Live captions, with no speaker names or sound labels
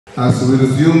As we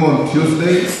resume on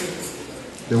Tuesday,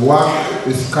 the work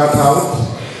is cut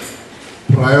out.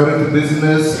 Priority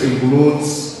business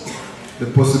includes the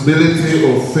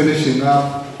possibility of finishing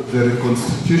up the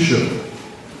Reconstitution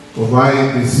of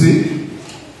IEBC.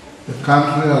 The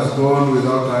country has gone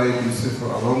without IEBC for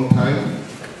a long time,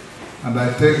 and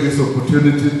I take this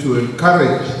opportunity to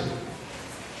encourage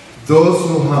those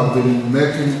who have been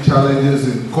making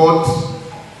challenges in court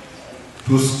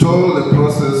to stall the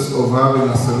process of having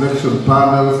a selection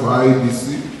panel for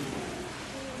IEBC,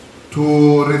 to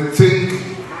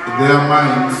rethink their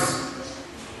minds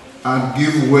and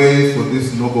give way for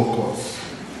this noble cause.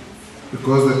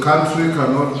 Because the country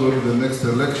cannot go to the next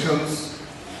elections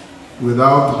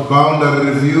without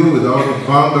boundary review, without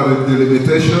boundary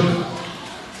delimitation,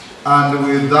 and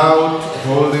without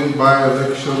holding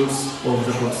by-elections of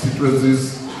the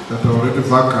constituencies that are already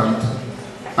vacant,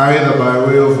 either by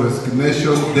way of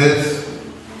resignation, death,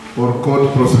 or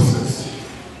court processes.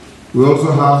 We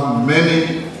also have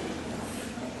many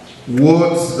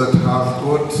wards that have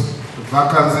got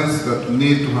vacancies that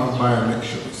need to have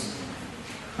by-elections.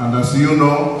 And as you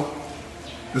know,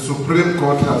 the Supreme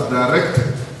Court has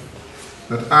directed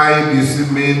that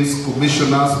IEBC means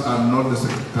commissioners and not the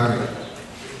Secretariat.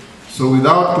 So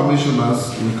without commissioners,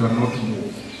 we cannot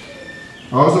move.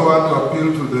 I also want to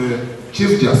appeal to the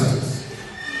Chief Justice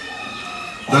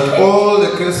that all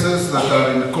the cases that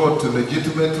are in court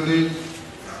legitimately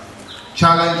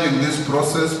challenging this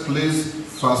process, please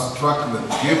fast-track them,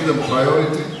 give them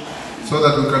priority so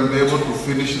that we can be able to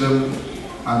finish them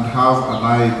and have an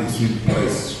IEBC in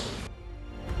place.